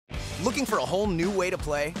Looking for a whole new way to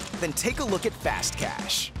play? Then take a look at Fast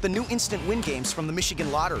Cash, the new instant win games from the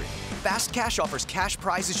Michigan Lottery. Fast Cash offers cash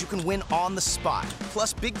prizes you can win on the spot,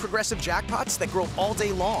 plus big progressive jackpots that grow all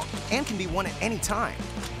day long and can be won at any time.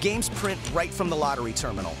 Games print right from the lottery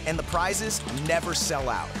terminal, and the prizes never sell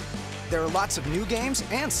out. There are lots of new games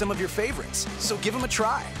and some of your favorites, so give them a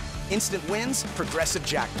try. Instant wins, progressive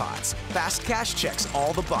jackpots. Fast Cash checks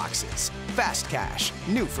all the boxes. Fast Cash,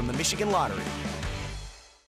 new from the Michigan Lottery.